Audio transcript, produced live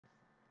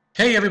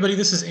Hey everybody,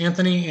 this is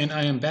Anthony and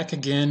I am back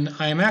again.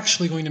 I am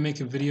actually going to make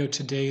a video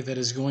today that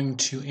is going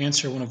to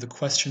answer one of the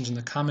questions in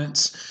the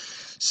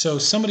comments. So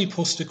somebody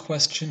posted a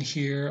question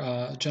here,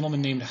 a gentleman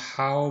named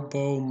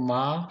Haobo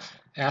Ma,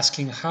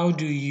 asking how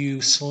do you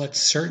select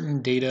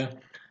certain data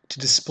to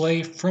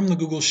display from the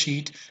Google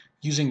Sheet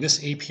using this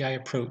API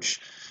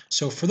approach.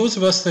 So for those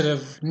of us that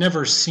have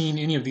never seen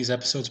any of these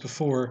episodes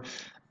before,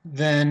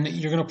 then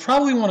you're going to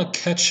probably want to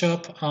catch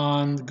up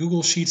on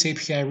Google Sheets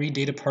API Read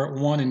Data Part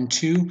 1 and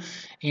 2.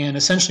 And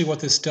essentially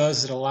what this does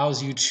is it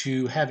allows you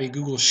to have a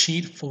Google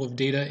Sheet full of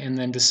data and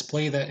then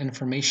display that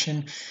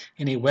information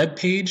in a web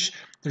page.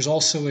 There's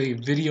also a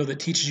video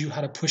that teaches you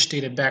how to push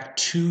data back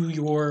to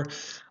your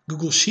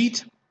Google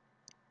Sheet.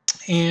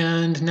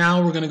 And now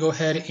we're going to go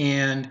ahead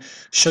and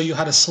show you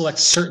how to select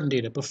certain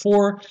data.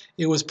 Before,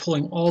 it was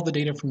pulling all the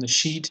data from the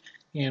sheet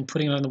and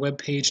putting it on the web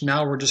page.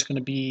 Now we're just going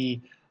to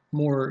be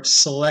more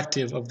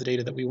selective of the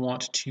data that we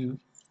want to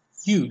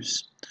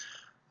use.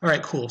 All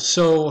right, cool.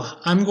 So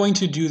I'm going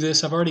to do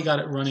this. I've already got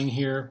it running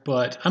here,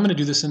 but I'm going to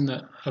do this in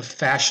a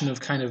fashion of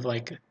kind of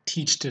like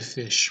teach to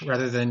fish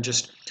rather than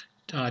just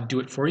do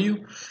it for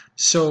you.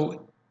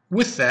 So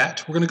with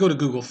that, we're going to go to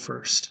Google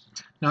first.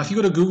 Now, if you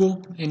go to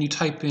Google and you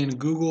type in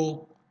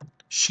Google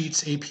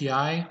Sheets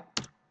API,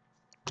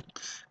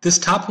 this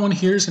top one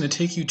here is going to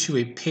take you to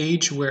a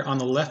page where on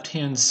the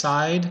left-hand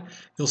side,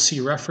 you'll see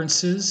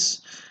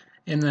references.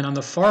 And then on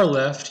the far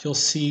left, you'll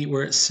see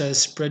where it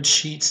says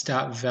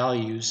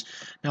spreadsheets.values.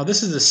 Now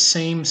this is the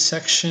same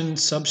section,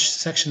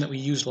 subsection that we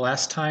used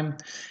last time.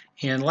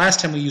 And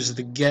last time we used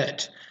the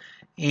get.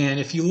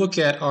 And if you look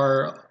at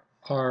our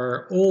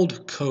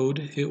old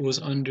code, it was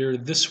under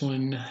this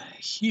one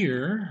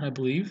here, I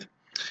believe.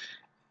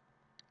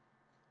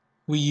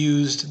 We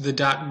used the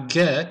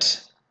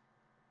 .get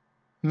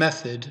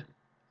method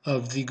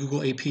of the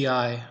Google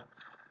API.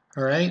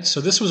 All right,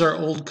 so this was our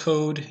old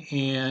code.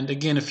 And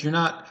again, if you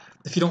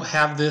don't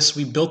have this,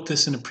 we built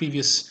this in a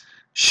previous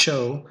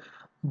show,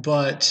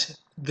 but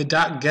the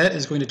 .get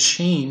is going to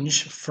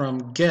change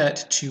from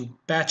get to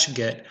batch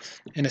get.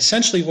 And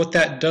essentially what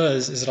that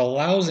does is it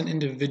allows an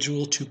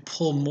individual to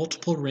pull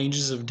multiple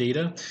ranges of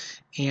data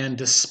and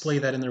display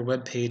that in their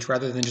web page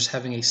rather than just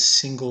having a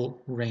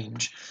single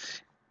range.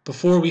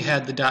 Before we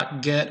had the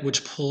 .get,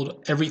 which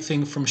pulled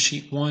everything from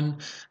sheet 1.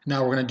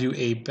 Now we're going to do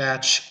a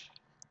batch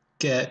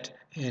get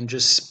and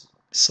just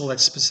select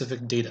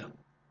specific data.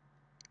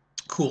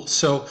 Cool.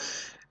 So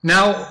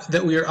now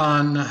that we are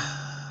on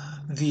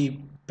the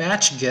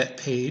batch get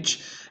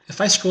page, if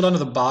I scroll down to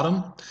the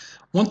bottom,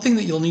 one thing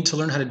that you'll need to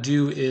learn how to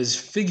do is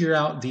figure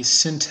out the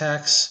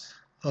syntax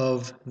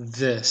of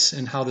this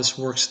and how this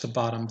works at the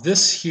bottom.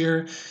 This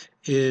here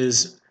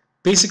is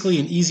basically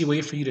an easy way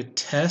for you to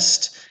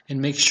test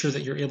and make sure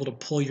that you're able to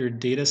pull your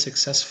data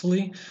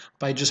successfully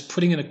by just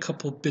putting in a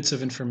couple bits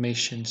of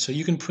information. So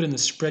you can put in the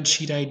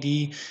spreadsheet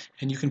ID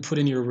and you can put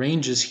in your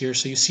ranges here.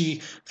 So you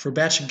see for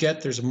batch get,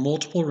 there's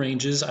multiple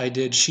ranges. I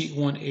did sheet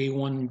 1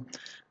 A1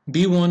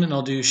 B1 and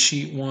I'll do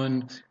sheet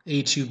 1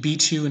 A2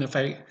 B2, and if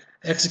I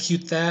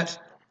execute that,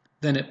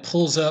 then it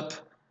pulls up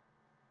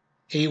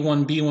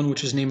A1 B1,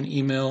 which is name and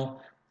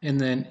email, and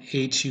then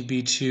A2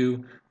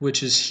 B2,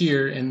 which is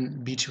here,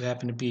 and B2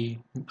 happened to be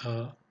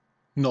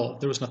null.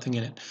 There was nothing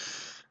in it,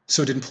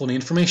 so it didn't pull any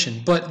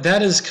information. But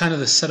that is kind of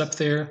the setup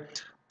there.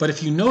 But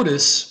if you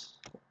notice,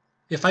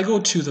 if I go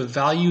to the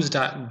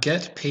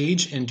values.get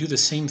page and do the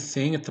same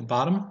thing at the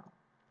bottom,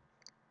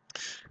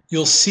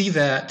 you'll see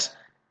that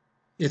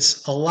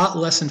it's a lot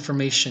less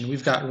information.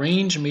 We've got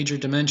range, major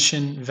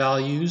dimension,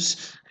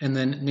 values, and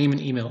then name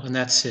and email, and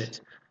that's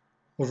it.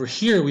 Over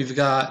here, we've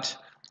got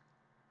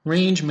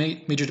range,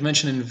 major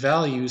dimension, and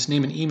values,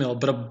 name and email,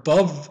 but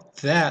above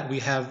that we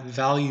have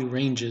value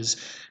ranges.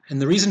 And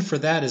the reason for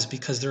that is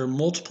because there are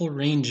multiple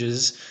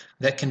ranges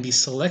that can be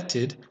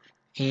selected,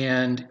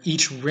 and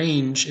each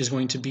range is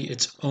going to be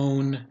its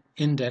own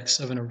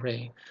index of an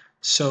array.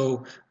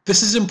 So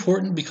this is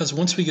important because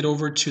once we get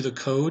over to the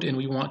code and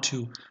we want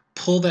to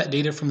pull that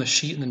data from the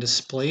sheet and then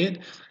display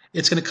it,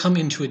 it's going to come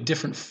into a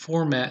different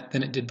format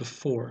than it did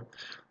before.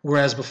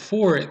 Whereas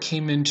before it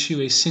came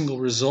into a single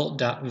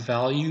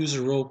result.values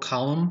row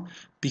column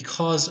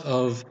because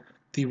of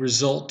the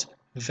result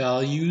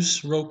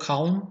values row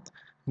column.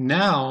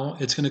 Now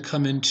it's going to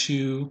come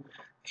into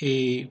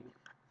a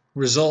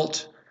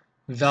result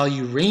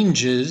value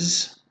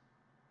ranges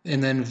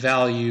and then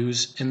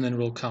values and then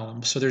row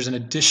column. So there's an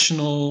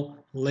additional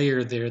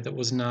layer there that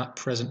was not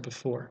present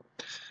before.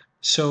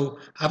 So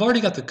I've already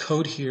got the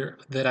code here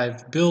that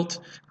I've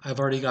built.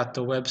 I've already got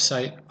the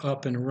website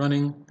up and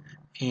running.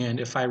 And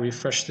if I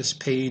refresh this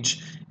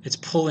page, it's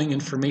pulling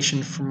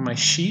information from my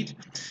sheet.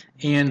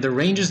 And the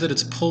ranges that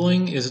it's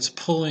pulling is it's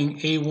pulling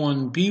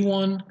A1,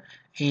 B1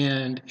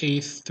 and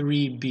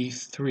A3,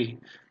 B3.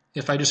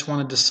 If I just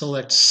wanted to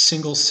select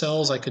single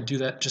cells, I could do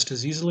that just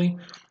as easily.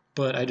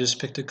 But I just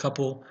picked a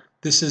couple.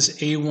 This is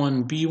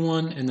A1,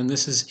 B1, and then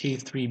this is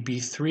A3,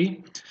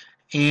 B3.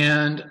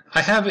 And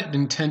I have it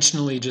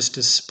intentionally just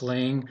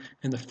displaying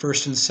in the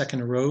first and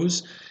second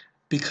rows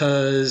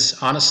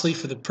because honestly,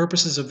 for the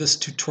purposes of this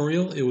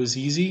tutorial, it was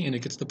easy and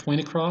it gets the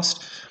point across,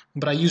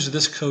 but I used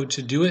this code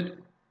to do it.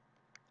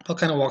 I'll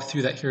kind of walk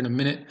through that here in a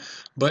minute,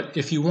 but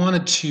if you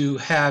wanted to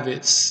have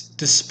it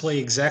display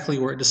exactly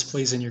where it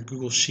displays in your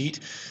Google Sheet,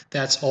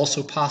 that's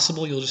also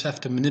possible. You'll just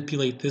have to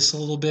manipulate this a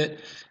little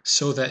bit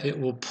so that it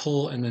will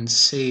pull and then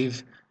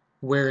save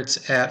where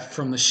it's at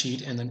from the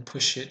sheet and then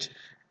push it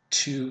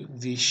to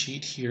the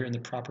sheet here in the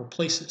proper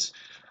places.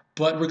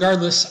 But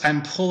regardless,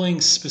 I'm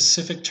pulling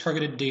specific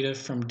targeted data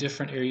from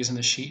different areas in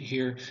the sheet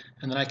here,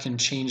 and then I can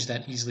change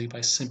that easily by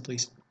simply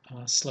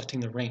selecting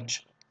the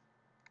range.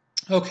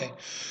 Okay.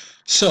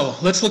 So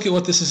let's look at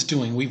what this is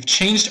doing. We've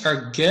changed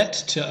our get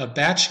to a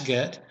batch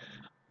get.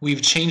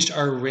 We've changed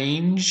our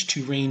range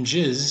to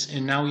ranges,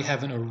 and now we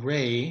have an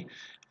array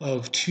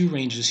of 2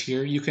 ranges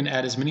here. You can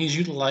add as many as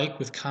you'd like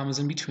with commas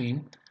in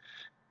between.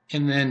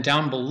 And then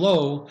down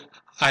below,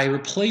 I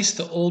replaced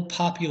the old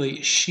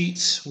populate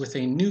sheets with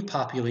a new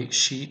populate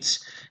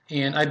sheets.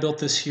 And I built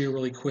this here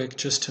really quick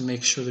just to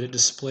make sure that it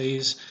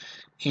displays.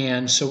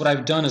 And so what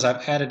I've done is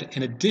I've added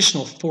an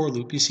additional for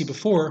loop. You see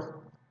before,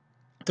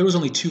 there was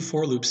only 2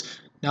 for loops.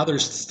 Now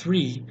there's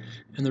 3,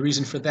 and the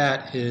reason for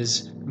that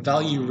is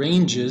value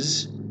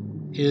ranges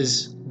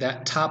is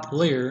that top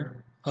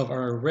layer of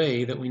our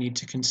array that we need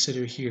to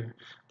consider here.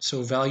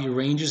 So value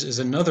ranges is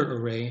another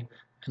array,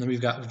 and then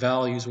we've got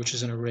values, which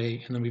is an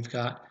array, and then we've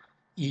got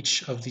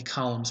each of the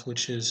columns,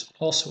 which is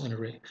also an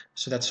array.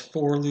 So that's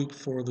for loop,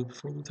 for loop,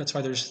 for loop. That's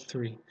why there's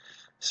 3.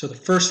 So the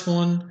first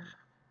one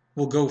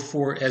will go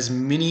for as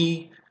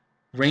many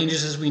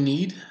ranges as we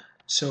need.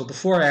 So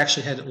before I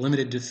actually had it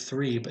limited to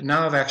 3, but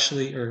now I've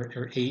actually,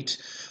 or 8,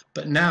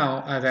 but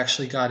now I've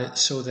actually got it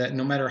so that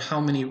no matter how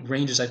many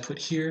ranges I put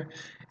here,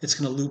 it's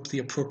going to loop the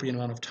appropriate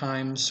amount of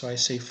times. So I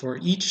say for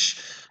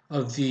each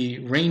of the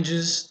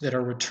ranges that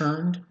are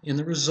returned in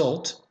the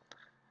result,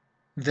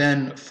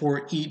 then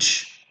for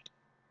each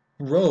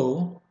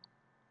row,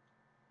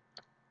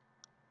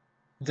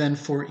 then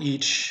for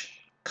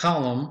each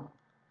column,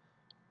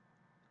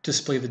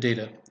 display the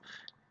data.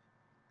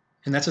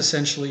 And that's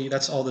essentially,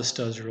 that's all this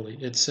does really.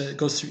 It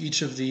goes through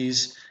each of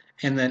these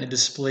and then it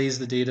displays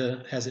the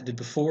data as it did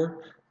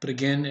before. But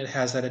again, it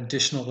has that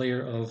additional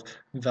layer of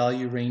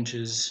value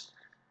ranges.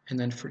 And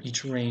then for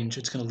each range,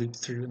 it's going to loop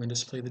through and then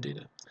display the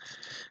data.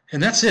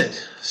 And that's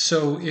it.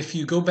 So if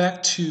you go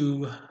back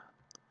to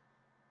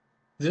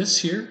this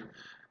here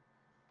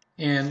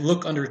and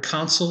look under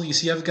console, you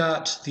see I've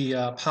got the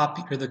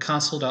the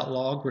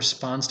console.log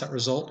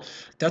response.result.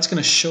 That's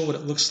going to show what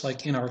it looks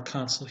like in our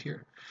console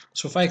here.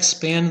 So if I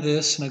expand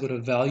this and I go to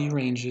value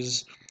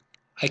ranges,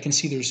 I can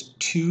see there's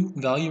 2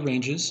 value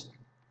ranges.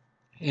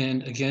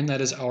 And again,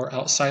 that is our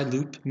outside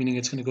loop, meaning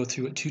it's going to go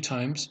through it 2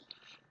 times.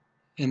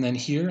 And then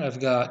here I've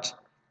got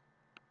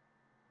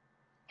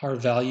our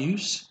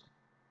values.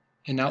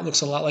 And now it looks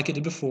a lot like it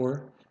did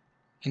before.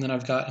 And then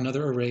I've got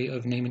another array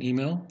of name and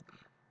email.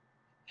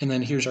 And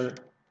then here's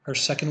our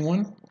second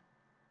one,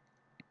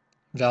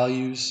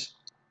 values,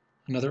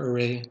 another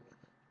array,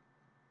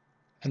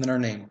 and then our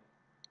name.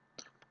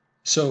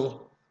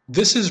 So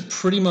this is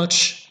pretty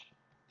much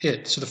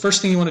it. So the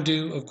first thing you want to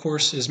do, of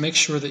course, is make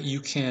sure that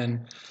you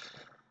can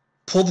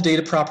pull the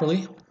data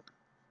properly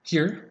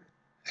here.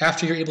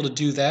 After you're able to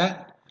do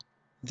that,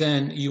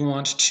 then you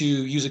want to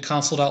use a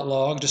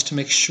console.log just to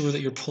make sure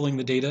that you're pulling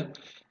the data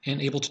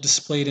and able to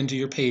display it into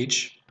your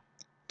page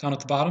down at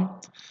the bottom.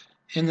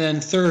 And then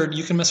third,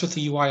 you can mess with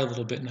the UI a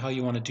little bit and how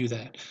you want to do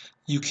that.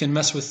 You can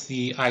mess with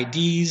the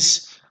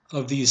IDs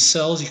of these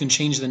cells. You can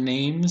change the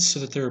names so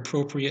that they're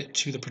appropriate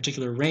to the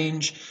particular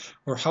range,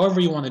 or however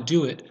you want to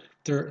do it.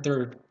 There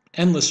are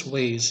endless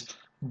ways,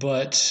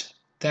 but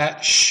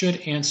that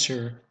should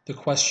answer the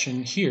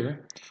question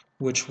here,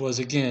 which was,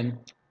 again,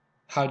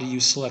 how do you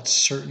select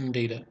certain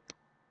data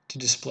to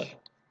display?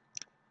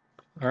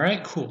 All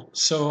right, cool.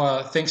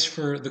 So thanks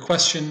for the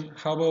question,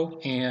 Habo,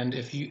 and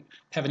if you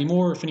have any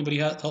more, or if anybody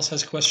else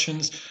has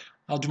questions,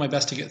 I'll do my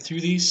best to get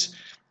through these.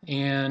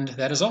 And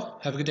that is all.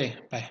 Have a good day.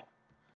 Bye.